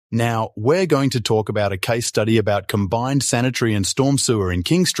Now, we're going to talk about a case study about combined sanitary and storm sewer in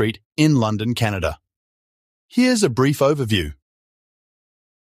King Street in London, Canada. Here's a brief overview.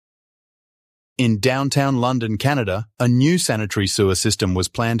 In downtown London, Canada, a new sanitary sewer system was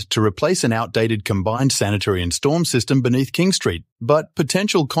planned to replace an outdated combined sanitary and storm system beneath King Street, but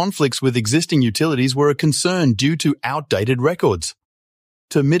potential conflicts with existing utilities were a concern due to outdated records.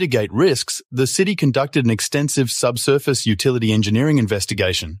 To mitigate risks, the city conducted an extensive subsurface utility engineering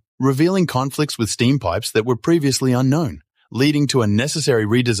investigation, revealing conflicts with steam pipes that were previously unknown, leading to a necessary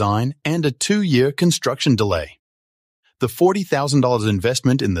redesign and a 2-year construction delay. The $40,000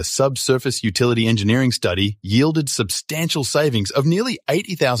 investment in the Subsurface Utility Engineering study yielded substantial savings of nearly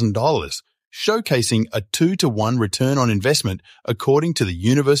 $80,000, showcasing a 2-to-1 return on investment according to the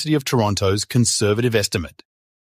University of Toronto's conservative estimate.